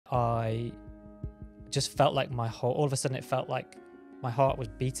I just felt like all of a sudden it felt like my heart was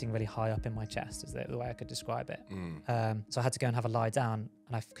beating really high up in my chest, is the way I could describe it. So I had to go and have a lie down,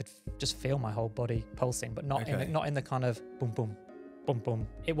 and I could just feel my whole body pulsing, but not in the kind of boom, boom, boom, boom.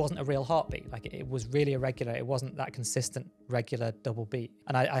 It wasn't a real heartbeat. Like it was really irregular. It wasn't that consistent, regular double beat.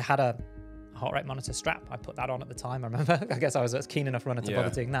 And I had a heart rate monitor strap. I put that on at the time. I remember, I guess I was a keen enough runner to bother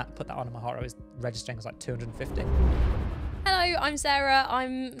doing that. Put that on, and my heart rate was registering as like 250. Hello, I'm Sarah.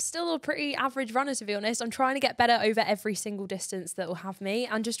 I'm still a pretty average runner, to be honest. I'm trying to get better over every single distance that will have me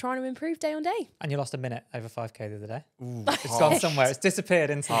and just trying to improve day on day. And you lost a minute over 5K the other day. Ooh, it's gone somewhere. It's disappeared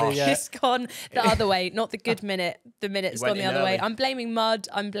into the... It's gone the other way, not the good minute. The minute's gone the other way. I'm blaming mud.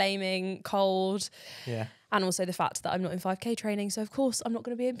 I'm blaming cold. Yeah. And also the fact that I'm not in 5K training. So, of course, I'm not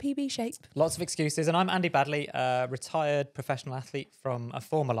going to be in PB shape. Lots of excuses. And I'm Andy Baddeley, a retired professional athlete from a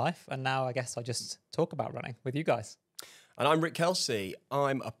former life. And now I guess I just talk about running with you guys. And I'm Rick Kelsey.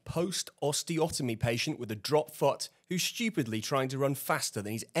 I'm a post-osteotomy patient with a drop foot who's stupidly trying to run faster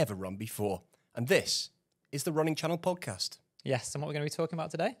than he's ever run before. And this is the Running Channel podcast. Yes, and what we're going to be talking about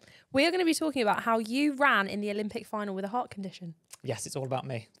today? We are going to be talking about how you ran in the Olympic final with a heart condition. Yes, it's all about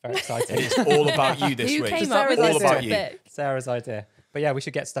me. Very exciting. It's all about you this Who week. came up with all this about you. topic? Sarah's idea. But yeah, we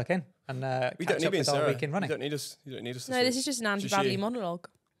should get stuck in and We catch don't need up me and with our Sarah. week in running. You don't need us. You don't need us. No, this is just an Andy Baddeley monologue.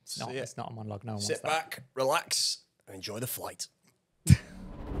 No, it's not a monologue. No one Sit wants that. back, relax, and enjoy the flight.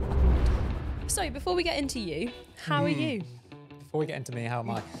 So, before we get into you, how are you? Before we get into me, how am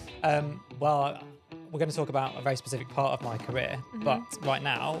I? Well, we're going to talk about a very specific part of my career, but right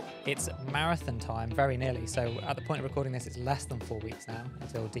now it's marathon time, very nearly. So at the point of recording this, it's less than 4 weeks now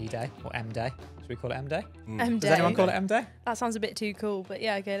until D-Day or M-Day. Should we call it M-Day? M-Day. Does anyone call it M-Day? That sounds a bit too cool, but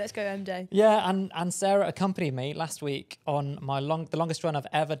yeah, okay, let's go M-Day. Yeah, and Sarah accompanied me last week on the longest run I've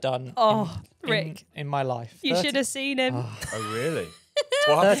ever done. Rick, in my life. you should have seen him. Oh, really?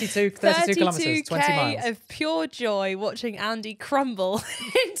 32 kilometres, 20 miles. Of pure joy watching Andy crumble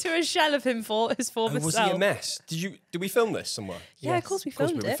into a shell of him for his former Was self. he a mess? Did we film this somewhere? Yeah, of course we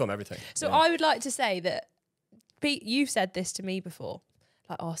filmed We it. film everything. So I would like to say that, Pete, you've said this to me before.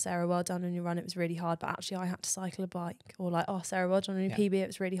 Like, oh, Sarah, well done on your run. It was really hard, but actually I had to cycle a bike. Or like, oh, Sarah, well done on your PB. It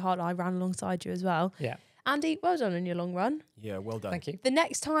was really hard. I ran alongside you as well. Yeah. Andy, well done on your long run. Yeah, well done. Thank you. The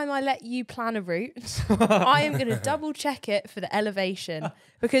next time I let you plan a route, I am going to double check it for the elevation.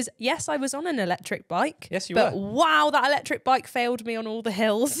 Because yes, I was on an electric bike. Yes, you but were. Wow, that electric bike failed me on all the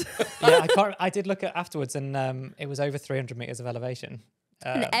hills. Yeah, I did look at afterwards, and it was over 300 metres of elevation.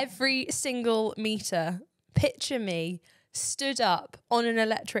 And every single metre, picture me stood up on an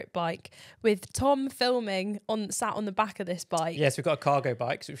electric bike with Tom filming sat on the back of this bike. Yes, we've got a cargo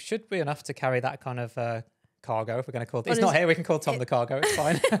bike, so it should be enough to carry that kind of cargo, if we're going to call it. He's not here, we can call Tom the cargo, it's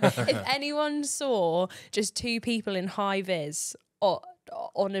fine. If anyone saw just two people in high vis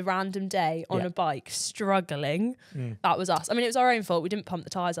on a random day on a bike struggling, that was us. I mean, it was our own fault. We didn't pump the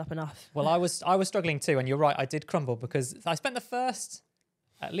tyres up enough. Well, I was struggling too, and you're right, I did crumble because I spent the first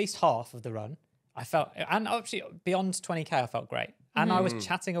at least half of the run. I felt, and actually beyond 20k, I felt great. And I was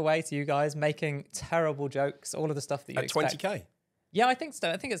chatting away to you guys, making terrible jokes, all of the stuff that you expect. 20k? Yeah, I think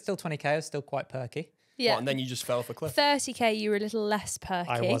so. I think it's still 20k. I was still quite perky. Yeah. What, and then you just fell off a cliff? 30k, you were a little less perky.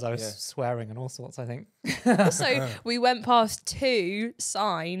 I was swearing and all sorts, I think. Also, we went past two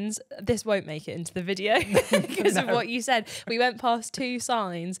signs. This won't make it into the video because of what you said. We went past two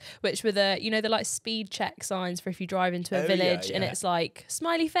signs, which were the like speed check signs for if you drive into a village and it's like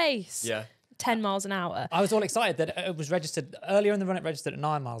smiley face. Yeah. 10 miles an hour. I was all excited that it was registered earlier in the run. It registered at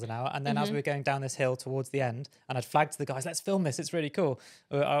 9 miles an hour, and then as we were going down this hill towards the end, and I'd flagged to the guys, "Let's film this. It's really cool."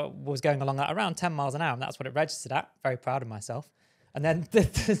 I was going along at around 10 miles an hour, and that's what it registered at. Very proud of myself. And then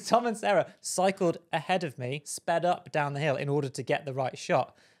Tom and Sarah cycled ahead of me, sped up down the hill in order to get the right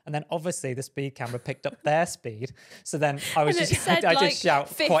shot. And then obviously the speed camera picked up their speed. So then I was I did shout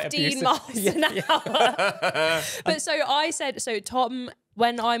 15 quite abusive. miles an hour. But so I said, Tom,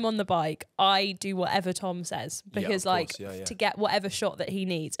 when I'm on the bike, I do whatever Tom says because to get whatever shot that he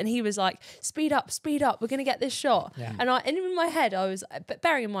needs. And he was like, speed up, we're going to get this shot. Yeah. And in my head, I was, but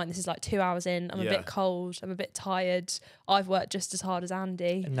bearing in mind, this is like 2 hours in, I'm a bit cold, I'm a bit tired. I've worked just as hard as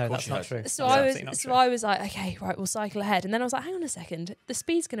Andy. No, that's not true. So I was like, okay, right, we'll cycle ahead. And then I was like, hang on a second, the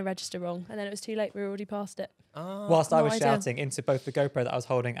speed's going to register wrong. And then it was too late, we were already past it. Whilst I was shouting into both the GoPro that I was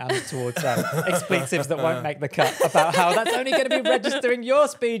holding and towards expletives that won't make the cut about how that's only going to be registering your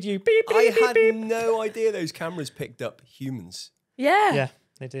speed, you beep, beep, I beep, had beep. no idea those cameras picked up humans. Yeah. Yeah,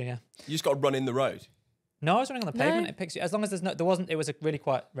 they do, yeah. You just got to run in the road. No, I was running on the pavement. No. It picks you as long as it was a really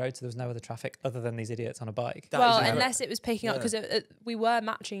quiet road, so there was no other traffic other than these idiots on a bike. Unless it was picking up, because we were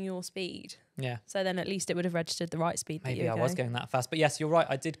matching your speed. Yeah. So then at least it would have registered the right speed. Maybe I was going that fast. But yes, you're right.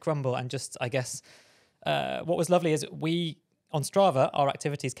 I did crumble. And just, I guess, what was lovely is on Strava, our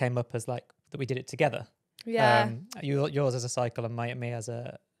activities came up as like that we did it together. Yeah. Yours as a cycle and me as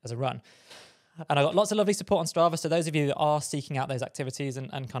a run. And I got lots of lovely support on Strava. So those of you that are seeking out those activities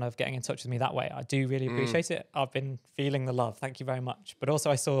and kind of getting in touch with me that way, I do really appreciate it. I've been feeling the love. Thank you very much. But also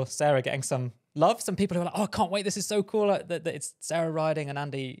I saw Sarah getting some love. Some people who were like, oh, I can't wait. This is so cool that it's Sarah riding and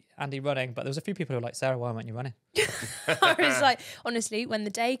Andy running. But there was a few people who were like, Sarah, why weren't you running? I was like, honestly, when the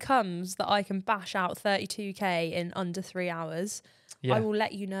day comes that I can bash out 32k in under 3 hours, I will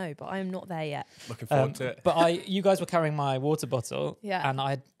let you know. But I am not there yet. Looking forward to it. But you guys were carrying my water bottle. Yeah. And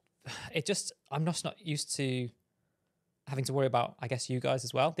I'm just not used to having to worry about, I guess, you guys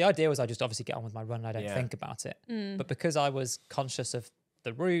as well. The idea was I just obviously get on with my run and I don't think about it. But because I was conscious of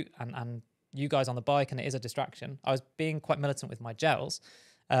the route and you guys on the bike and it is a distraction, I was being quite militant with my gels.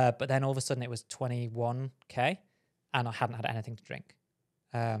 But then all of a sudden it was 21k and I hadn't had anything to drink.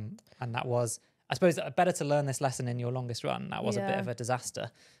 And that was, I suppose, better to learn this lesson in your longest run. That was a bit of a disaster.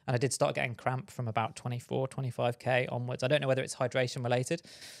 And I did start getting cramp from about 24, 25k onwards. I don't know whether it's hydration related.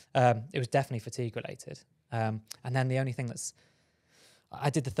 It was definitely fatigue related. And then the only thing I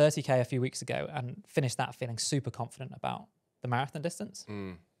did the 30k a few weeks ago and finished that feeling super confident about the marathon distance.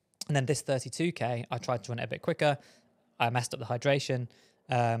 And then this 32k, I tried to run it a bit quicker. I messed up the hydration.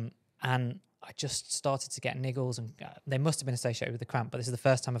 And I just started to get niggles and they must have been associated with the cramp. But this is the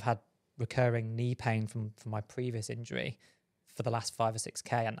first time I've had recurring knee pain from my previous injury for the last 5 or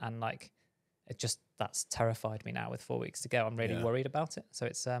 6k. And like, that's terrified me now with 4 weeks to go. I'm really worried about it. So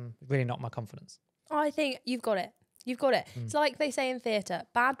it's really knocked my confidence. I think you've got it. You've got it. It's like they say in theatre,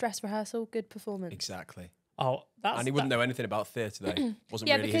 bad dress rehearsal, good performance. Exactly. Oh, and he wouldn't know anything about theatre though. Wasn't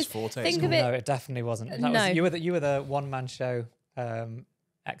really his forte. Think of it. No, it definitely wasn't. You were the one-man show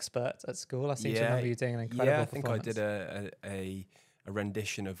expert at school. I seem to remember you doing an incredible performance. I think I did a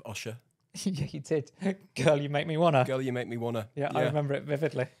rendition of Usher. Yeah, you did. Girl, you make me wanna. Girl, you make me wanna. Yeah, I remember it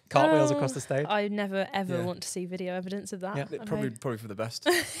vividly. Cartwheels across the stage. I never ever want to see video evidence of that. Yeah. Probably for the best.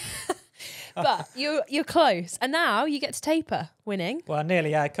 But you're close, and now you get to taper, winning. Well,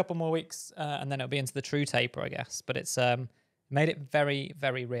 nearly. Yeah, a couple more weeks, and then it'll be into the true taper, I guess. But it's made it very,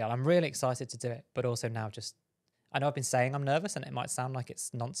 very real. I'm really excited to do it, but also now I know I've been saying I'm nervous, and it might sound like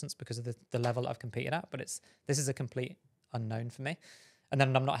it's nonsense because of the level I've competed at, but this is a complete unknown for me. And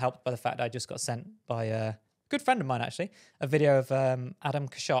then I'm not helped by the fact that I just got sent by a good friend of mine, actually, a video of Adam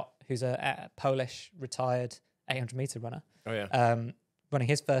Kaszot, who's a Polish retired 800 meter runner. Oh yeah. Running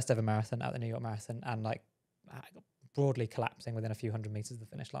his first ever marathon at the New York Marathon and like broadly collapsing within a few hundred meters of the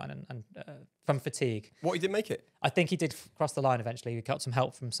finish line and from fatigue. What, he didn't make it? I think he did cross the line eventually. He got some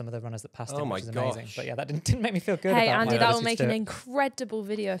help from some of the runners that passed him, which is amazing. Gosh. But yeah, that didn't make me feel good. Hey, about Andy, my that will ability make to an do it. incredible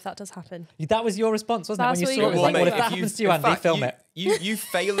video if that does happen. That was your response, wasn't That's it? what When you saw it, you was like, were well, if like, that happens to you, Andy, film it. You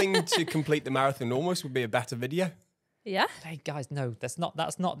failing to complete the marathon almost would be a better video. Yeah. Hey guys, no, that's not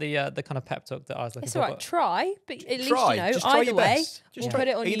the kind of pep talk that I was looking It's for. all right. Try, but at least Try. you know. Just try Either your way, best. we'll put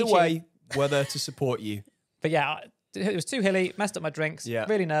it on Either YouTube. way, we're there to support you. But yeah, it was too hilly, messed up my drinks,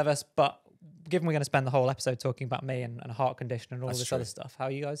 really nervous, but given we're going to spend the whole episode talking about me and a heart condition and all this other stuff, how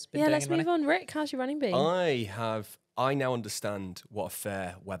you guys been doing? Yeah, let's move on. Rick, how's your running been? I now understand what a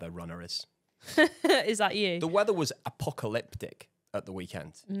fair weather runner is. Is that you? The weather was apocalyptic at the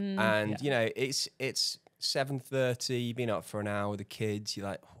weekend. And, you know, it's 7:30, you've been up for an hour with the kids, you're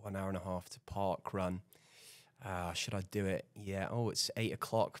like, an hour and a half to park run. Should I do it? Yeah. Oh, it's 8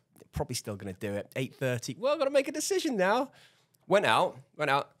 o'clock. Probably still going to do it. 8:30. Well, I've got to make a decision now. Went out.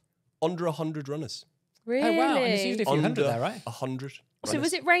 Under 100 runners. Really? Oh, wow. And it's usually a few hundred there, right? 100 runners. So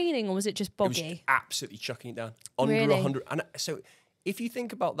was it raining or was it just boggy? It was absolutely chucking it down. Under Really? 100. And so if you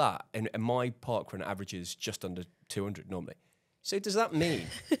think about that, and my park run averages just under 200 normally. So does that mean,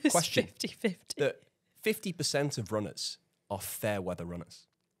 question, 50-50. that 50% of runners are fair weather runners?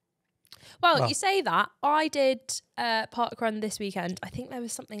 Well, you say that. I did park run this weekend. I think there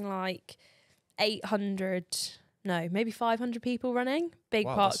was something like 500 people running. Big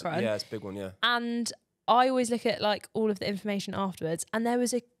park run. Yeah, it's a big one, yeah. And I always look at like all of the information afterwards, and there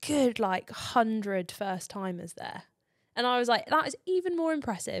was a good 100 first timers there. And I was like, that is even more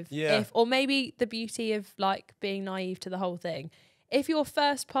impressive. Yeah. Or maybe the beauty of like being naive to the whole thing. If your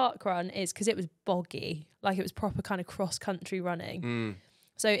first park run is because it was boggy, like it was proper kind of cross country running.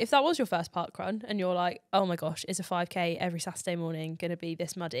 So if that was your first park run and you're like, oh my gosh, is a 5K every Saturday morning going to be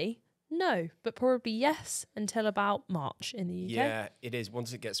this muddy? No, but probably yes until about March in the UK. Yeah, it is.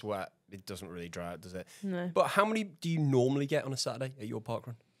 Once it gets wet, it doesn't really dry out, does it? No. But how many do you normally get on a Saturday at your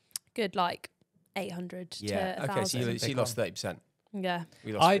parkrun? Good, like 800 to 1,000. Okay, so you lost 30%. Yeah.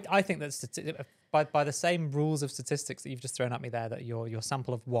 I think that by the same rules of statistics that you've just thrown at me there, that your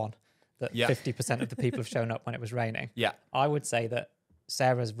sample of one, that 50% of the people have shown up when it was raining. Yeah. I would say that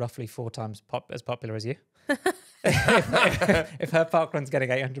Sarah's roughly 4 times as popular as you. if her parkrun's getting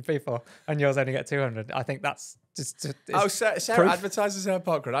 800 people and yours only get 200, I think that's just. Sarah advertises her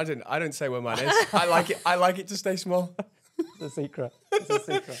parkrun. I don't say where mine is. I like it to stay small. It's a secret.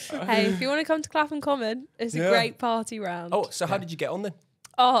 Hey, if you want to come to Clapham Common, it's a great party round. Oh, so how did you get on then?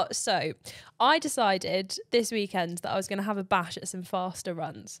 Oh, so I decided this weekend that I was going to have a bash at some faster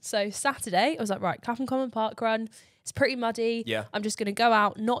runs. So Saturday, I was like, right, Clapham Common Park Run. It's pretty muddy. Yeah. I'm just going to go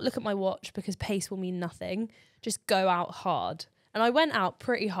out, not look at my watch because pace will mean nothing. Just go out hard. And I went out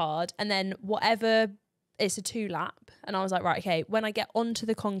pretty hard. And then it's a 2 lap. And I was like, right, okay, when I get onto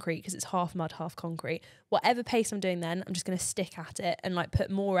the concrete, because it's half mud, half concrete, whatever pace I'm doing then, I'm just going to stick at it and like put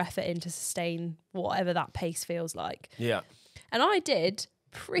more effort in to sustain whatever that pace feels like. Yeah. And I did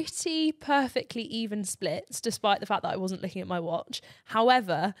pretty perfectly even splits, despite the fact that I wasn't looking at my watch.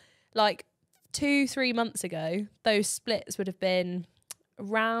 However, like 2-3 months ago, those splits would have been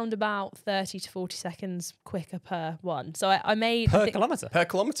around about 30 to 40 seconds quicker per one. So I made per kilometre. Per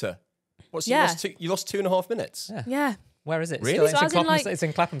kilometre. What? So you lost 2.5 minutes. Yeah. Where is it? Really? It's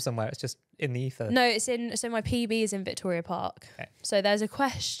in Clapham somewhere. It's just in the ether. No, so my PB is in Victoria Park. Okay. So there's a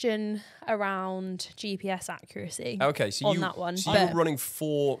question around GPS accuracy. Okay, so on that one. So you were running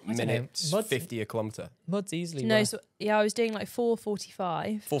 4 minutes 50 a kilometre. Mud's easily. No, so I was doing like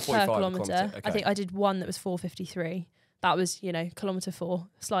 4:45 per kilometre. Okay. I think I did one that was 4:53. That was, kilometre 4,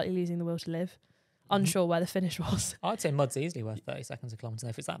 slightly losing the will to live. Unsure where the finish was. I'd say mud's easily worth 30 seconds a kilometre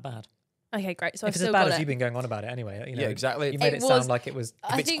if it's that bad. Okay, great. So if it's as bad as you've been going on about it anyway. Yeah, exactly. You made it sound like it was.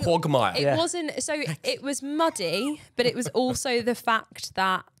 If it's quagmire. It wasn't. So it was muddy, but it was also the fact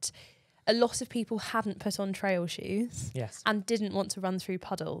that a lot of people hadn't put on trail shoes. Yes. And didn't want to run through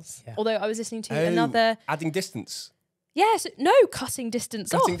puddles. Yeah. Although I was listening to another. Adding distance. Yes, no, cutting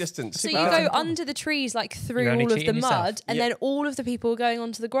distance off. Cutting distance. So you go under the trees, like through all of the mud, and then all of the people were going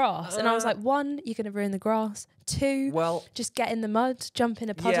onto the grass. And I was like, 1, you're going to ruin the grass. 2, just get in the mud, jump in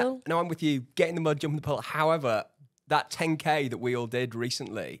a puddle. Yeah, no, I'm with you. Get in the mud, jump in the puddle. However, that 10K that we all did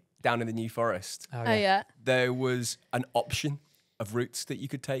recently down in the New Forest, there was an option of routes that you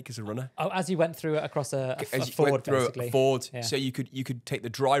could take as a runner. Oh, as you went through it across a ford, basically. A ford, so you could take the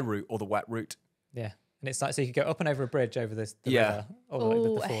dry route or the wet route. Yeah. And it's like, so you could go up and over a bridge over the river, or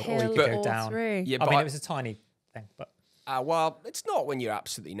the ford, or you could go down. Through. Yeah, I mean, it was a tiny thing, but. Well, it's not when you're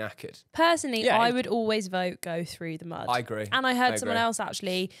absolutely knackered. Personally, I would always vote go through the mud. I agree. And I heard someone else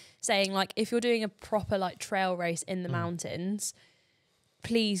actually saying, like, if you're doing a proper like trail race in the mountains,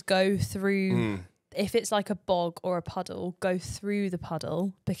 please go through. If it's like a bog or a puddle, go through the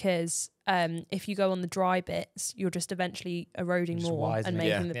puddle, because if you go on the dry bits, you're just eventually eroding more and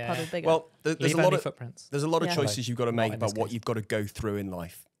making the puddle bigger. Well, there's a lot of footprints. There's a lot of choices you've got to make about what you've got to go through in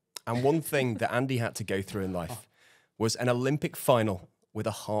life. And one thing that Andy had to go through in life was an Olympic final with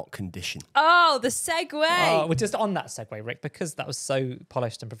a heart condition. Oh, the segue. Oh, we're just on that segue, Rick, because that was so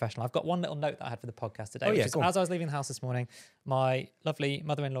polished and professional. I've got one little note that I had for the podcast today. As I was leaving the house this morning, my lovely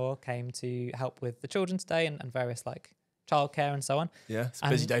mother-in-law came to help with the Children's Day and various like childcare and so on. Yeah, it's a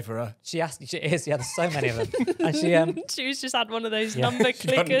busy day for her. She asked, there's so many of them. And she's just had one of those number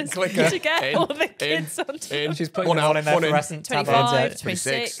clickers to get all the kids onto. And she's putting them all in their fluorescent 25,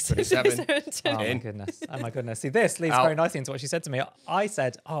 26, 27. Oh my goodness. See, this leads very nicely into what she said to me. She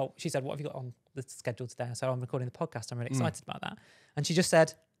said, what have you got on the schedule today? So I'm recording the podcast. I'm really excited about that. And she just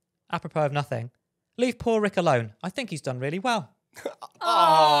said, apropos of nothing, leave poor Rick alone. I think he's done really well.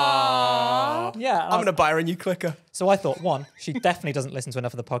 Aww. Yeah, I'm going to buy her a new clicker. So I thought, 1, she definitely doesn't listen to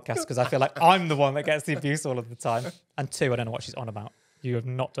enough of the podcast because I feel like I'm the one that gets the abuse all of the time. And 2, I don't know what she's on about. You have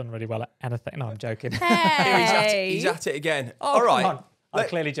not done really well at anything. No, I'm joking. Hey. He's at it again. Oh, all right. I'm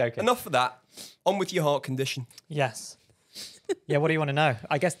clearly joking. Enough of that. On with your heart condition. Yes. Yeah, what do you want to know?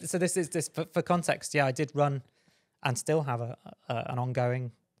 I guess, so this is for context. Yeah, I did run and still have an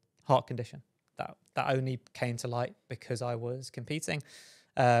ongoing heart condition. That only came to light because I was competing.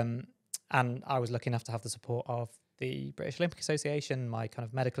 And I was lucky enough to have the support of the British Olympic Association, my kind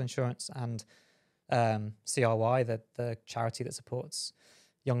of medical insurance, and CRY, the charity that supports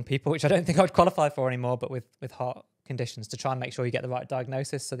young people, which I don't think I would qualify for anymore, but with heart conditions, to try and make sure you get the right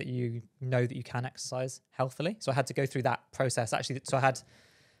diagnosis so that you know that you can exercise healthily. So I had to go through that process. Actually,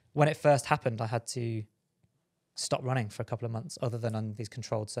 when it first happened, I had to stop running for a couple of months, other than under these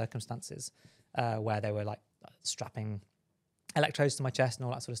controlled circumstances where they were like strapping electrodes to my chest and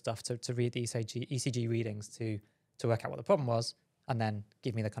all that sort of stuff to read the ECG readings to work out what the problem was, and then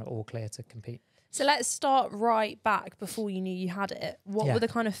give me the kind of all clear to compete. So let's start right back before you knew you had it. What were the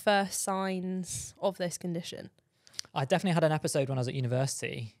kind of first signs of this condition? I definitely had an episode when I was at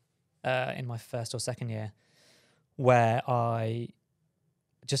university in my first or second year where I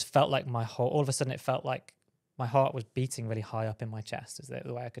just felt like all of a sudden it felt like my heart was beating really high up in my chest, is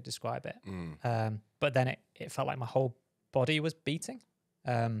the way I could describe it. But then it felt like my whole body was beating.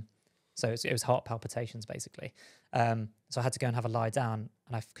 So it was heart palpitations, basically. So I had to go and have a lie down,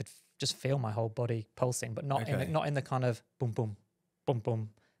 and I could just feel my whole body pulsing, but not in the kind of boom, boom, boom, boom,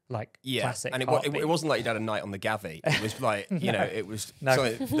 like classic. And it wasn't like you'd had a night on the Gavvy. It was like, it was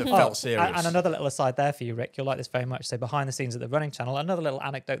something that felt serious. And another little aside there for you, Rick, you'll like this very much. So behind the scenes at the Running Channel, another little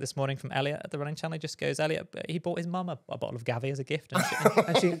anecdote this morning from Elliot at the Running Channel. He just goes, Elliot, he bought his mum a bottle of Gavvy as a gift,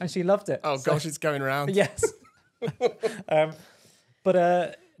 and she loved it. Oh, gosh, it's going around. Yes.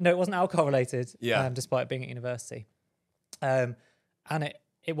 But no, it wasn't alcohol related, despite being at university. And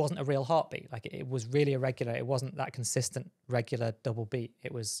it wasn't a real heartbeat. Like it was really irregular. It wasn't that consistent, regular double beat.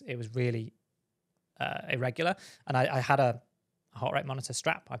 It was really irregular. And I had a heart rate monitor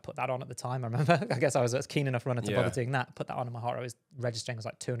strap. I put that on at the time. I remember. I guess I was a keen enough runner to bother doing that. Put that on, and my heart rate was registering as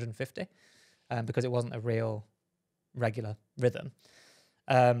like 250, because it wasn't a real regular rhythm.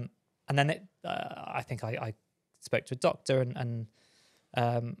 And then I think I spoke to a doctor,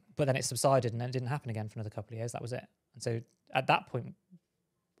 but then it subsided, and then it didn't happen again for another couple of years. That was it. And so at that point,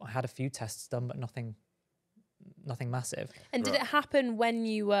 I had a few tests done, but nothing massive. And did it happen when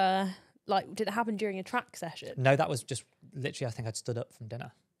you were did it happen during a track session? No, that was just literally, I think I'd stood up from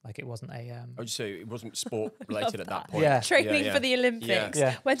dinner. Like it wasn't a... So it wasn't sport related at that point? Yeah. Training for the Olympics.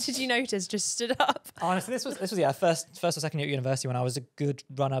 Yeah. When did you notice just stood up? Honestly, this was first or second year at university, when I was a good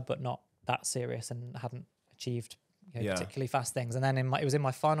runner, but not that serious and hadn't achieved particularly fast things. And then it was in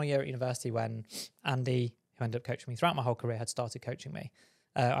my final year at university when Andy, who ended up coaching me throughout my whole career, had started coaching me.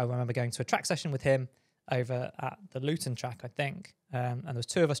 I remember going to a track session with him over at the Luton track, I think. And there was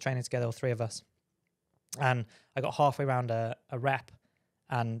two of us training together, or three of us. And I got halfway around a rep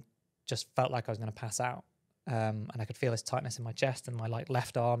and just felt like I was going to pass out. And I could feel this tightness in my chest and my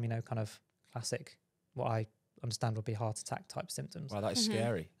left arm, kind of classic, what I understand would be heart attack type symptoms. Wow, that is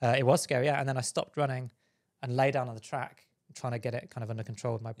scary. It was scary, yeah. And then I stopped running and lay down on the track, trying to get it kind of under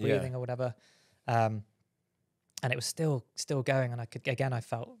control with my breathing or whatever. And it was still going, and I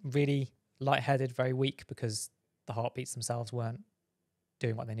felt really lightheaded, very weak, because the heartbeats themselves weren't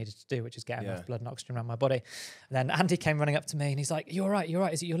doing what they needed to do, which is get enough blood and oxygen around my body. And then Andy came running up to me, and he's like, "You're right.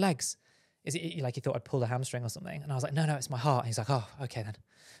 Is it your legs? Is it like he thought I'd pulled a hamstring or something?" And I was like, "No, it's my heart." And he's like, "Oh, okay then."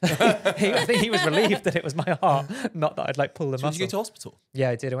 I think he was relieved that it was my heart, not that I'd pulled the muscle. Did you go to hospital? Yeah,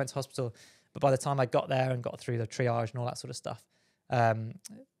 I did. I went to hospital, but by the time I got there and got through the triage and all that sort of stuff,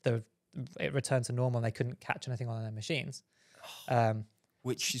 it returned to normal, and they couldn't catch anything on their machines.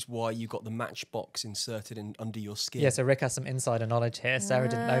 Which is why you got the Matchbox inserted under your skin. Yeah, so Rick has some insider knowledge here. Sarah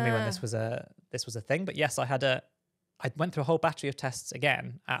didn't know me when this was a thing, but yes, I went through a whole battery of tests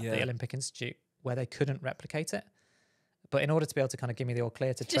again at the Olympic Institute where they couldn't replicate it. But in order to be able to kind of give me the all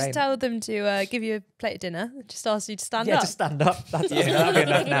clear to train, just tell them to give you a plate of dinner. Just ask you to stand up. Yeah, just stand up. That'd be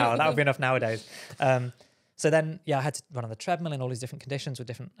enough now. That would be enough nowadays. So then, I had to run on the treadmill in all these different conditions with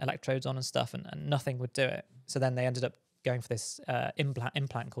different electrodes on and stuff, and nothing would do it. So then they ended up going for this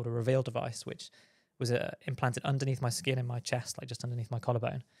implant called a reveal device, which was implanted underneath my skin in my chest, like just underneath my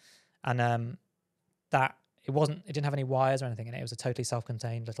collarbone. And that it didn't have any wires or anything in it. It was a totally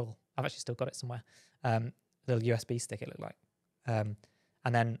self-contained little, I've actually still got it somewhere, little USB stick it looked like.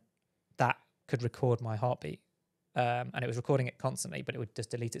 And then that could record my heartbeat. And it was recording it constantly, but it would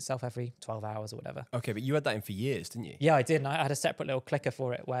just delete itself every 12 hours or whatever. Okay, but you had that in for years, didn't you? Yeah, I did. And I had a separate little clicker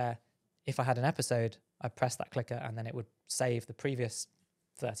for it where if I had an episode, I pressed that clicker and then it would save the previous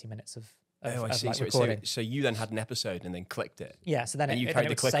 30 minutes of I see. Like recording. So you then had an episode and then clicked it. Yeah, so then it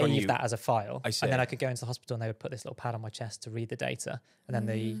would save that as a file. And then I could go into the hospital and they would put this little pad on my chest to read the data. And then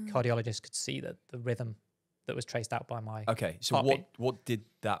the cardiologist could see the rhythm that was traced out by my Okay, so heartbeat. what did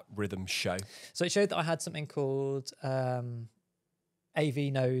that rhythm show? So it showed that I had something called AV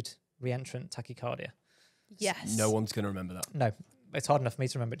node reentrant tachycardia. Yes. No one's going to remember that. No, it's hard enough for me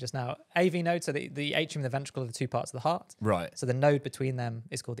to remember it just now. AV node, so the atrium and the ventricle are the two parts of the heart. Right. So the node between them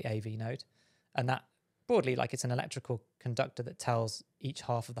is called the AV node. And that, broadly, like it's an electrical conductor that tells each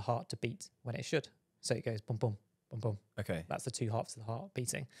half of the heart to beat when it should. So it goes boom, boom, boom, boom. Okay. That's the two halves of the heart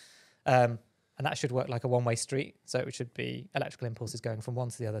beating. And that should work like a one-way street. So it should be electrical impulses going from one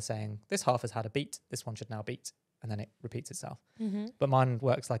to the other saying, this half has had a beat, this one should now beat. and then it repeats itself. But mine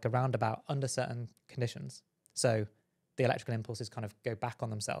works like a roundabout under certain conditions. So the electrical impulses kind of go back on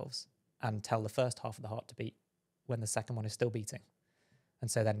themselves and tell the first half of the heart to beat when the second one is still beating. And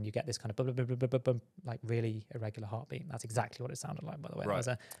so then you get this kind of bum, bum, bum, bum, bum, like really irregular heartbeat. That's exactly what it sounded like, by the way. Right.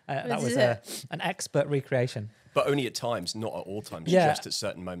 That was an expert recreation. But only at times, not at all times, just at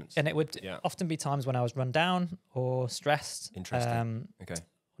certain moments. And it would often be times when I was run down or stressed. Interesting. Okay.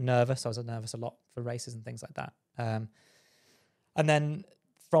 Nervous. I was nervous a lot for races and things like that. And then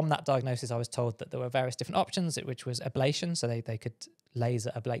from that diagnosis, I was told that there were various different options, which was ablation. So they could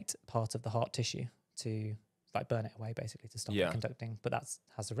laser ablate part of the heart tissue to like burn it away, basically, to stop it conducting. But that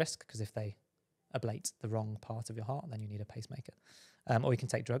has a risk, because if they ablate the wrong part of your heart, then you need a pacemaker. Or you can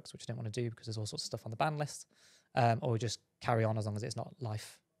take drugs, which I didn't want to do because there's all sorts of stuff on the ban list. Or just carry on as long as it's not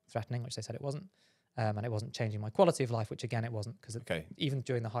life-threatening, which they said it wasn't. And it wasn't changing my quality of life, which again, it wasn't, because even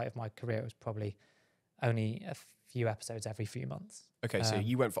during the height of my career, it was probably only a few episodes every few months. Okay, so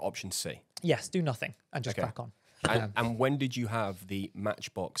you went for option C. Yes, do nothing and just crack on. And when did you have the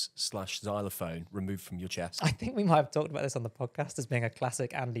Matchbox / Xylophone removed from your chest? I think we might have talked about this on the podcast as being a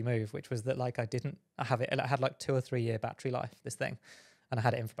classic Andy move, which was that like I have it. It had like 2 or 3 year battery life, this thing, and I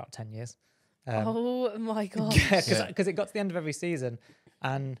had it in for about 10 years. Oh my god! Because it got to the end of every season,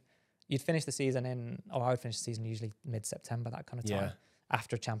 and you'd finish the season I would finish the season usually mid-September, that kind of time,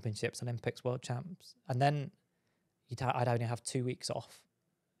 after championships, Olympics, world champs, and then I'd only have 2 weeks off.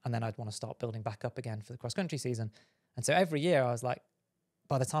 And then I'd want to start building back up again for the cross-country season. And so every year I was like,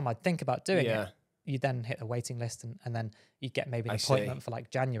 by the time I'd think about doing it, you then hit a waiting list, and then you'd get maybe an appointment for like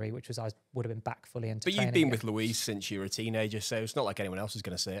January, which was I would have been back fully into training. But you've been with Louise since you were a teenager, so it's not like anyone else is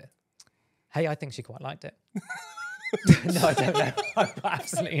going to see it. Hey, I think she quite liked it. No, I don't know. I've got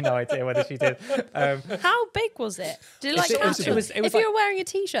absolutely no idea whether she did. How big was it? Did it like if you were wearing a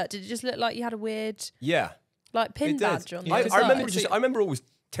t-shirt, did it just look like you had a weird like pin badge on? I remember always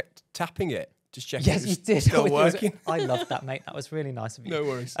tapping it, just checking. Yes, you did. Still working. I loved that, mate. That was really nice of you. No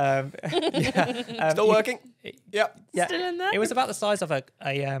worries. Still working. Yep. Yeah. Still in there. It was about the size of a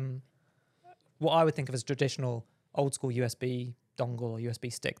what I would think of as traditional old school USB dongle or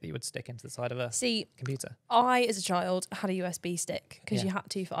USB stick that you would stick into the side of a computer. I, as a child, had a USB stick because you had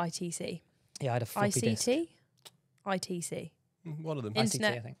to for ITC. Yeah, I had a floppy disk. ITC. One of them.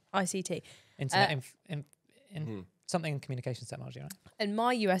 Internet, ICT, I think. ICT. Internet something in communications technology, right? And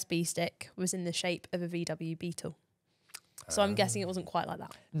my USB stick was in the shape of a VW Beetle. So I'm guessing it wasn't quite like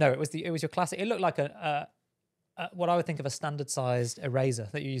that. No, it was your classic. It looked like a what I would think of a standard sized eraser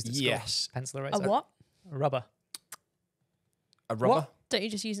that you used at school. Pencil eraser. A what? A rubber. A rubber? What? Don't you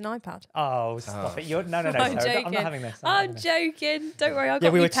just use an iPad? Oh, stop it. No, I'm Sarah, I'm not having this. I'm joking. Don't worry, I've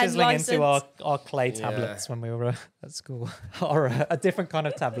got we were pen chiseling license. into our clay tablets when we were at school. Or a different kind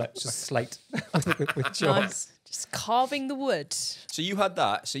of tablet, just slate with chalk. Nice. Just carving the wood. So you had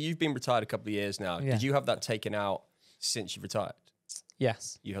that. So you've been retired a couple of years now. Yeah. Did you have that taken out since you retired?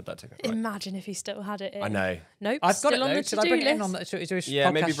 Yes. You had that taken out. Right. Imagine if he still had it in. I know. Nope. I've got still it on though. the Should I to-do bring it in list. on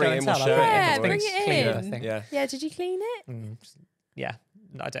the maybe bring it in. We'll show it. Yeah, bring it in. Thing. Yeah, did you clean it? Yeah.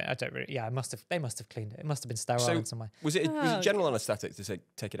 No, I don't really. Yeah, they must have cleaned it. It must have been sterile in some way. Was it general anaesthetic to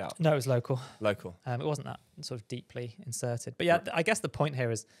take it out? No, it was local. Local. It wasn't that sort of deeply inserted. But yeah, I guess the point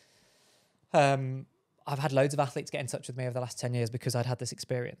here is I've had loads of athletes get in touch with me over the last 10 years because I'd had this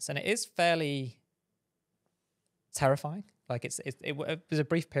experience. And it is fairly terrifying. Like it was a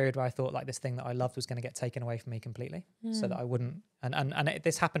brief period where I thought like this thing that I loved was going to get taken away from me completely, so that I wouldn't.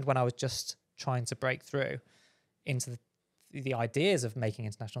 This happened when I was just trying to break through into the ideas of making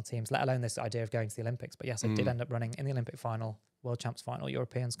international teams, let alone this idea of going to the Olympics. But yes, I did end up running in the Olympic final, World Champs final,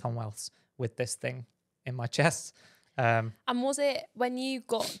 Europeans, Commonwealths with this thing in my chest. And was it when you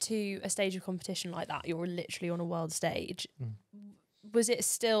got to a stage of competition like that, you're literally on a world stage, was it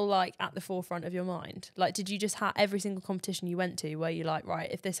still like at the forefront of your mind? Like, did you just have every single competition you went to where you're like, right,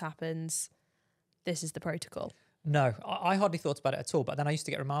 if this happens, this is the protocol? No, I hardly thought about it at all. But then I used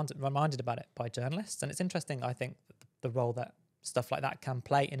to get reminded about it by journalists. And it's interesting, I think, the role that stuff like that can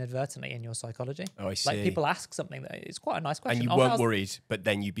play inadvertently in your psychology. Oh, I see. Like people ask something that it's quite a nice question. And you weren't worried, but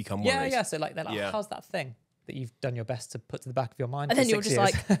then you become worried. Yeah. So like they're like, how's that thing that you've done your best to put to the back of your mind? And then you're just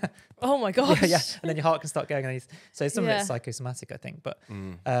like, oh my gosh. Yeah. And then your heart can start going. So some of it's psychosomatic, I think. But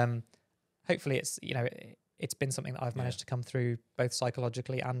hopefully it's been something that I've managed to come through both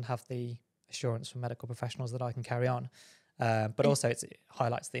psychologically and have the assurance from medical professionals that I can carry on. But also it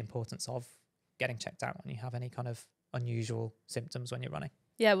highlights the importance of getting checked out when you have any kind of unusual symptoms when you're running.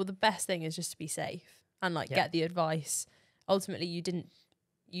 Yeah, well, the best thing is just to be safe and get the advice. Ultimately, you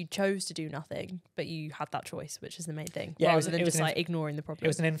you chose to do nothing, but you had that choice, which is the main thing, Yeah, rather than just like ignoring the problem. It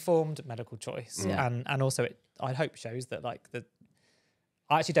was an informed medical choice, and also it, I hope, shows that like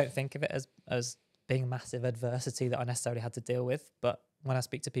I actually don't think of it as being massive adversity that I necessarily had to deal with, but when I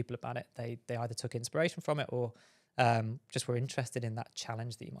speak to people about it, they either took inspiration from it or just were interested in that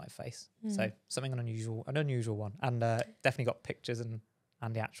challenge that you might face. So something an unusual one, and definitely got pictures and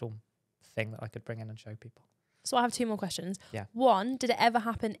the actual thing that I could bring in and show people. So I have 2 more questions. Yeah. 1, did it ever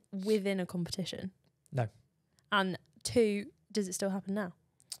happen within a competition? No. And 2, does it still happen now?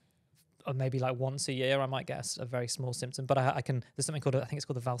 Or maybe like once a year I might get a very small symptom, but I can, there's something called, I think it's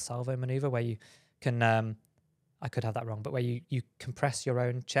called the Valsalvo maneuver, where you can, I could have that wrong, but where you compress your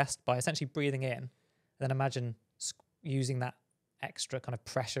own chest by essentially breathing in, and then imagine using that extra kind of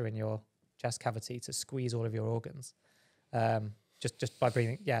pressure in your chest cavity to squeeze all of your organs. Just by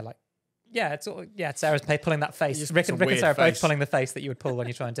breathing. Sarah's pulling that face. Rick and Sarah both pulling the face that you would pull when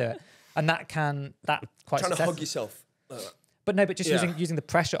you try and do it. And that quite trying to hug yourself. But just using the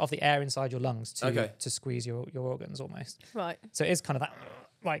pressure of the air inside your lungs to squeeze your organs almost. Right. So it is kind of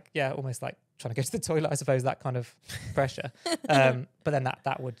that, almost like trying to go to the toilet, I suppose, that kind of pressure. But then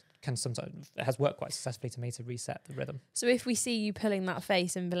that can sometimes, it has worked quite successfully to me to reset the rhythm. So if we see you pulling that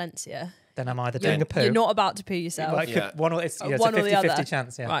face in Valencia, then I'm either doing a poo. You're not about to poo yourself. It's a 50-50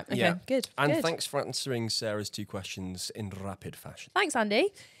 chance. Yeah. Right. Okay. Good. And thanks for answering Sarah's 2 questions in rapid fashion. Thanks,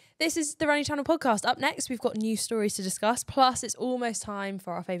 Andy. This is the Running Channel podcast. Up next, we've got news stories to discuss. Plus, it's almost time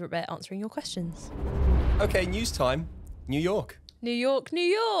for our favourite bit, answering your questions. Okay, news time. New York. New York, New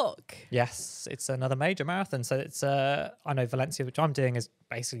York. Yes, it's another major marathon. So it's, I know Valencia, which I'm doing, is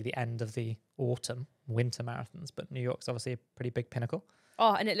basically the end of the winter marathons. But New York's obviously a pretty big pinnacle.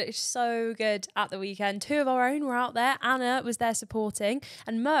 Oh, and it looked so good at the weekend. 2 of our own were out there. Anna was there supporting,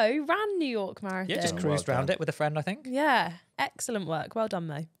 and Mo ran New York Marathon. Yeah, just cruised around it with a friend, I think. Yeah, excellent work. Well done,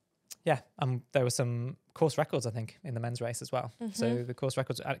 Mo. Yeah, there were some course records, I think, in the men's race as well. So the course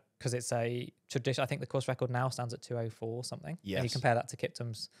records, because it's a tradition, I think the course record now stands at 2:04 or something. Yes. And you compare that to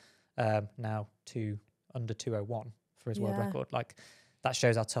Kiptum's now under 2:01 for his world record. Like, that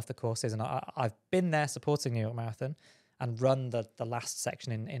shows how tough the course is. And I've been there supporting New York Marathon and run the last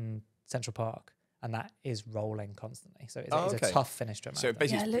section in Central Park, and that is rolling constantly. So it's a tough finish to a marathon. So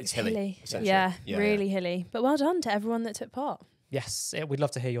basically it looks hilly. Yeah, really hilly. But well done to everyone that took part. Yes, we'd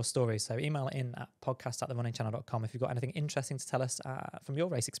love to hear your stories. So email it in at podcast@therunningchannel.com if you've got anything interesting to tell us from your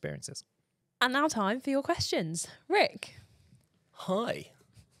race experiences. And now time for your questions. Rick. Hi.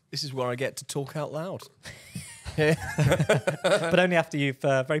 This is where I get to talk out loud. But only after you've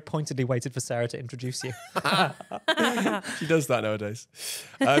very pointedly waited for Sarah to introduce you. She does that nowadays.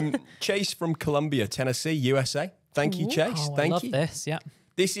 Chase from Columbia, Tennessee, USA. Thank you, Chase. Thank you. I love this, yeah.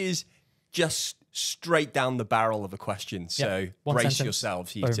 This is just straight down the barrel of a question, so brace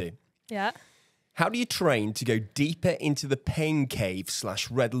yourselves, you two. Yeah. How do you train to go deeper into the pain cave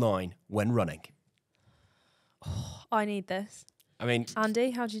 / red line when running? Oh, I need this. I mean,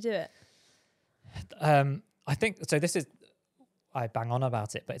 Andy, how do you do it? I think so. I bang on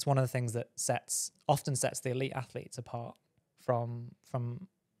about it, but it's one of the things that often sets the elite athletes apart from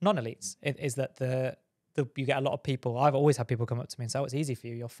non-elites. It is that you get a lot of people. I've always had people come up to me and say, "Oh, it's easy for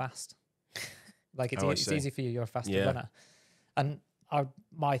you. You're fast." Like it's easy for you. You're a faster runner. And I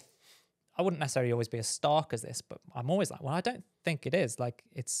wouldn't necessarily always be as stark as this, but I'm always like, well, I don't think it is. Like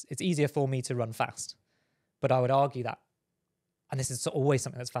it's easier for me to run fast, but I would argue that, and this is always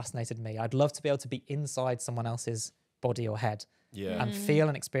something that's fascinated me. I'd love to be able to be inside someone else's body or head and feel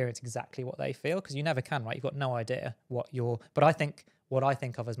and experience exactly what they feel, because you never can, right? You've got no idea but I think what I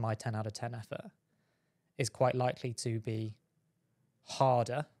think of as my 10 out of 10 effort is quite likely to be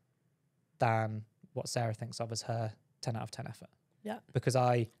harder than what Sarah thinks of as her 10 out of 10 effort. Yeah. Because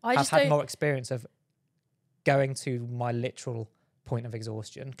I have had more experience of going to my literal point of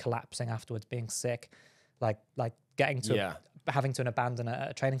exhaustion, collapsing afterwards, being sick, like getting to having to abandon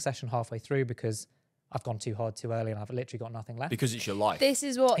a training session halfway through because I've gone too hard too early and I've literally got nothing left. Because it's your life. This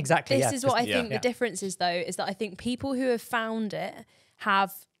is what I think the difference is, though, is that I think people who have found it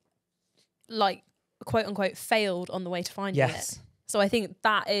have, like, quote unquote, failed on the way to finding it. So I think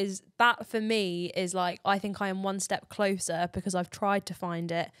that for me is like, I think I am one step closer because I've tried to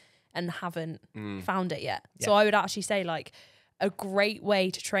find it and haven't found it yet. Yeah. So I would actually say, like, a great way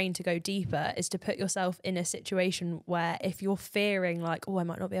to train to go deeper is to put yourself in a situation where if you're fearing like, oh, I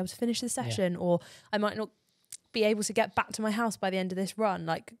might not be able to finish the session or I might not be able to get back to my house by the end of this run,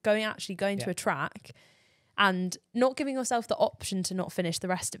 like going to a track and not giving yourself the option to not finish the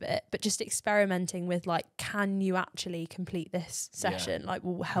rest of it, but just experimenting with like, can you actually complete this session? Like,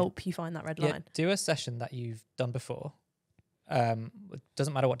 will help you find that red line. Do a session that you've done before it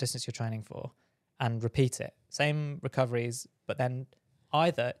doesn't matter what distance you're training for, and repeat it. Same recoveries, but then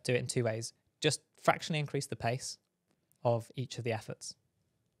either do it in two ways. Just fractionally increase the pace of each of the efforts,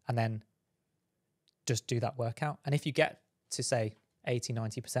 and then just do that workout. And if you get to say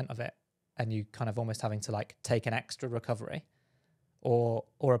 80-90% of it, and you kind of almost having to like take an extra recovery or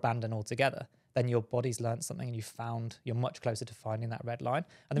abandon altogether, then your body's learned something and you're much closer to finding that red line.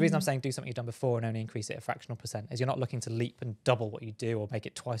 And the reason I'm saying do something you've done before and only increase it a fractional percent is you're not looking to leap and double what you do or make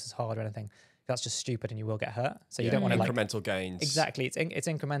it twice as hard or anything. That's just stupid and you will get hurt. So you don't want to incremental gains. Exactly. It's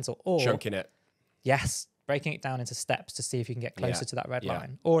incremental. Or chunking it. Yes. Breaking it down into steps to see if you can get closer to that red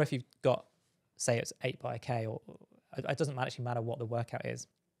line. Or if you've got, say it's 8 by K, or it doesn't actually matter what the workout is.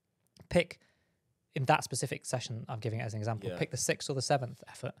 Pick, in that specific session, I'm giving it as an example, pick the 6th or the 7th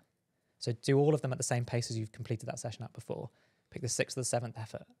effort. So do all of them at the same pace as you've completed that session at before. Pick the 6th or the 7th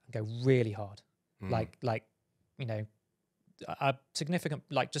effort and go really hard. Like, you know, a significant,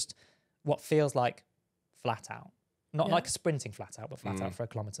 like just what feels like flat out. Not like sprinting flat out, but flat out for a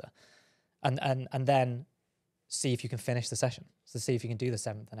kilometre. And then see if you can finish the session. So see if you can do the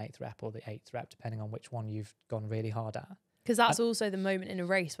 7th and 8th rep or the 8th rep, depending on which one you've gone really hard at. Because that's also the moment in a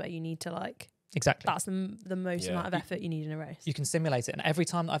race where you need to like... Exactly. That's the most amount of effort you need in a race. You can simulate it. And every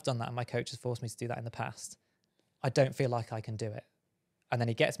time that I've done that, and my coach has forced me to do that in the past, I don't feel like I can do it. And then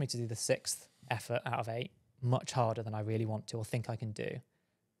he gets me to do the 6th effort out of 8, much harder than I really want to or think I can do.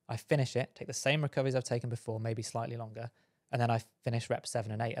 I finish it, take the same recoveries I've taken before, maybe slightly longer, and then I finish reps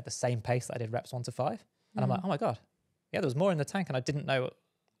 7 and 8 at the same pace that I did reps 1 to 5. And I'm like, oh my God, yeah, there was more in the tank and I didn't know.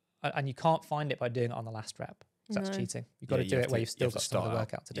 And you can't find it by doing it on the last rep. That's cheating. You've got to do it where you've still got some of the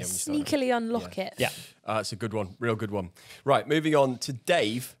workout to do. Sneakily unlock it. Yeah. It's a good one. Real good one. Right, moving on to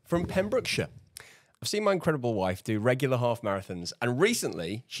Dave from Pembrokeshire. I've seen my incredible wife do regular half marathons, and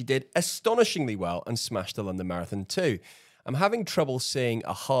recently she did astonishingly well and smashed the London Marathon too. I'm having trouble seeing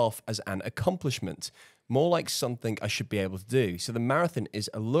a half as an accomplishment, more like something I should be able to do. So the marathon is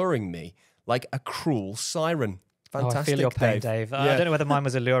alluring me like a cruel siren. Fantastic. I feel your pain, Dave. I don't know whether mine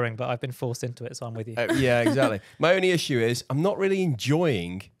was alluring, but I've been forced into it, so I'm with you. Yeah, exactly. My only issue is I'm not really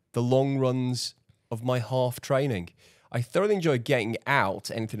enjoying the long runs of my half training. I thoroughly enjoy getting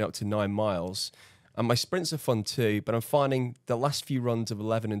out, anything up to 9 miles, and my sprints are fun too, but I'm finding the last few runs of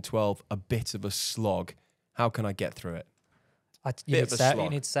 11 and 12 a bit of a slog. How can I get through it? You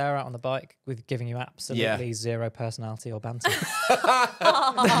need Sarah on the bike with giving you absolutely zero personality or banter.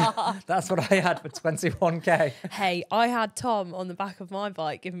 That's what I had for 21k. Hey, I had Tom on the back of my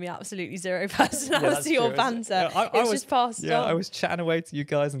bike giving me absolutely zero personality or banter. It was just passed on. I was chatting away to you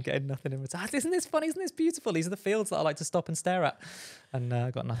guys and getting nothing in return. Isn't this funny? Isn't this beautiful? These are the fields that I like to stop and stare at. And I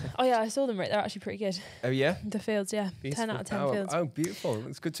got nothing. Oh yeah, I saw them, Rick. They're actually pretty good. Oh yeah? The fields, yeah. Beautiful. 10 out of 10 fields. Oh, beautiful.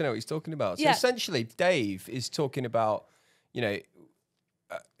 It's good to know what he's talking about. So essentially, Dave is talking about,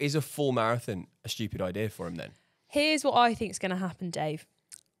 is a full marathon a stupid idea for him then? Here's what I think is going to happen, Dave.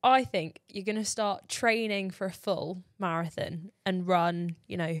 I think you're going to start training for a full marathon and run,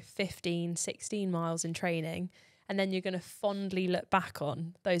 15, 16 miles in training. And then you're going to fondly look back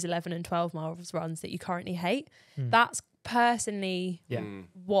on those 11 and 12 miles runs that you currently hate. That's personally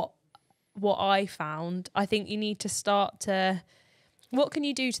what I found. I think you need to start to... What can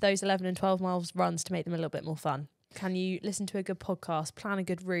you do to those 11 and 12 miles runs to make them a little bit more fun? Can you listen to a good podcast, plan a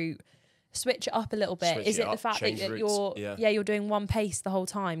good route, switch it up a little bit? Is it the fact that you're doing one pace the whole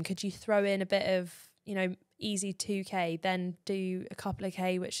time? Could you throw in a bit of, easy 2K, then do a couple of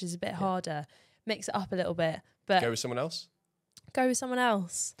K, which is a bit harder? Mix it up a little bit. But go with someone else? Go with someone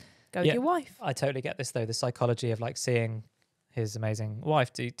else. Go with your wife. I totally get this though, the psychology of like seeing his amazing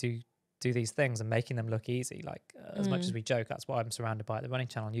wife do these things and making them look easy. Like as much as we joke, that's what I'm surrounded by at the running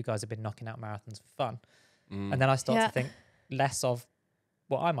channel. And you guys have been knocking out marathons for fun. And then I start to think less of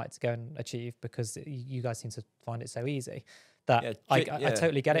what I might go and achieve because you guys seem to find it so easy that I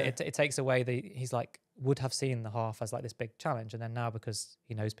totally get it. It takes away he's like would have seen the half as like this big challenge, and then now because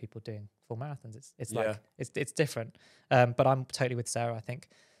he knows people doing full marathons, it's like it's different. But I'm totally with Sarah. I think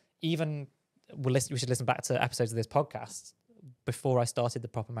even we should listen back to episodes of this podcast before I started the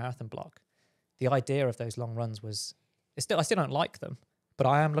proper marathon block. The idea of those long runs was I still don't like them. But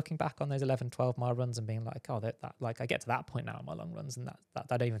I am looking back on those 11, 12 mile runs and being like, that like I get to that point now in my long runs, and that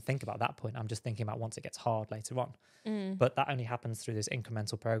I don't even think about that point. I'm just thinking about once it gets hard later on. But that only happens through this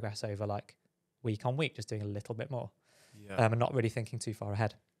incremental progress over like week on week, just doing a little bit more, and not really thinking too far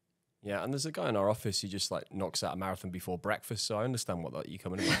ahead. Yeah, and there's a guy in our office who just like knocks out a marathon before breakfast, so I understand what you're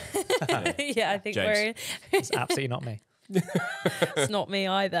coming about. I think James. It's absolutely not me. It's not me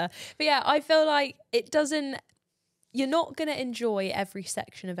either. But yeah, I feel like it doesn't. you're not going to enjoy every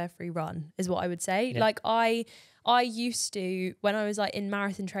section of every run, is what I would say. Yeah. Like I used to, when I was like in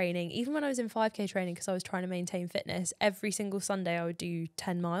marathon training, even when I was in 5K training, because I was trying to maintain fitness, every single Sunday I would do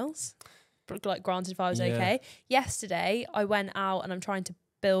 10 miles. Like granted, if I was okay. Yesterday I went out and I'm trying to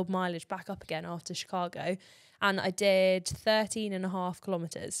build mileage back up again after Chicago, and I did 13.5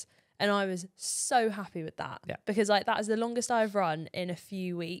 kilometers. And I was so happy with that because like that is the longest I've run in a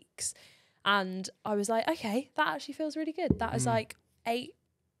few weeks. And I was like, okay, that actually feels really good. That is like 8,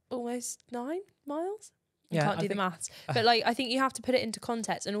 almost 9 miles. I can't do the maths. But like, I think you have to put it into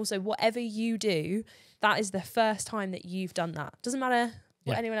context. And also whatever you do, that is the first time that you've done that. Doesn't matter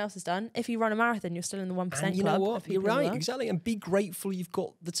what anyone else has done. If you run a marathon, you're still in the 1% club. You know what? You're right, exactly. And be grateful you've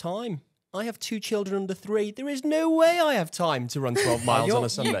got the time. I have 2 children under 3. There is no way I have time to run 12 miles on a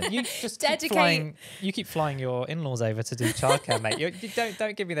Sunday. You just keep flying your in-laws over to do childcare, mate. You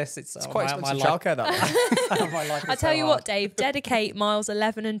don't give me this. It's quite expensive childcare, that. I tell you what, Dave, dedicate miles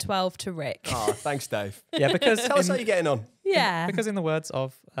 11 and 12 to Rick. Oh, thanks, Dave. Yeah, because tell us how you're getting on. Yeah. Because in the words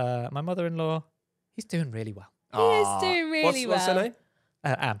of my mother-in-law, he's doing really well. He is doing really well. What's her name?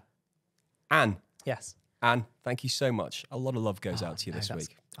 Anne. Anne. Yes. Anne, thank you so much. A lot of love goes out to you this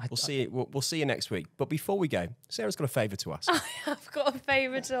week. We'll see you next week. But before we go, Sarah's got a favour to us. I have got a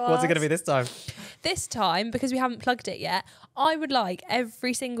favour to ask. What's it going to be this time? This time, because we haven't plugged it yet, I would like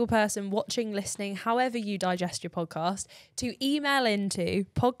every single person watching, listening, however you digest your podcast, to email into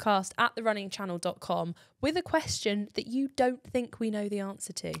podcast@therunningchannel.com with a question that you don't think we know the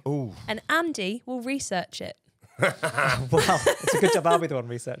answer to. Ooh. And Andy will research it. Wow, it's a good job I'll be the one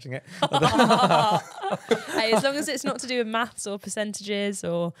researching it. Hey, as long as it's not to do with maths or percentages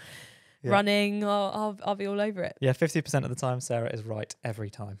or running, I'll be all over it. Yeah, 50% of the time Sarah is right every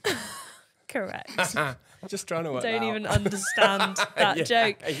time. Correct. I'm just trying to work Don't that even out. understand that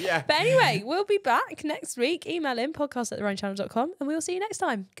joke. Yeah. But anyway, we'll be back next week. Email in podcast@therunningchannel.com and we'll see you next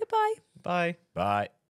time. Goodbye. Bye. Bye.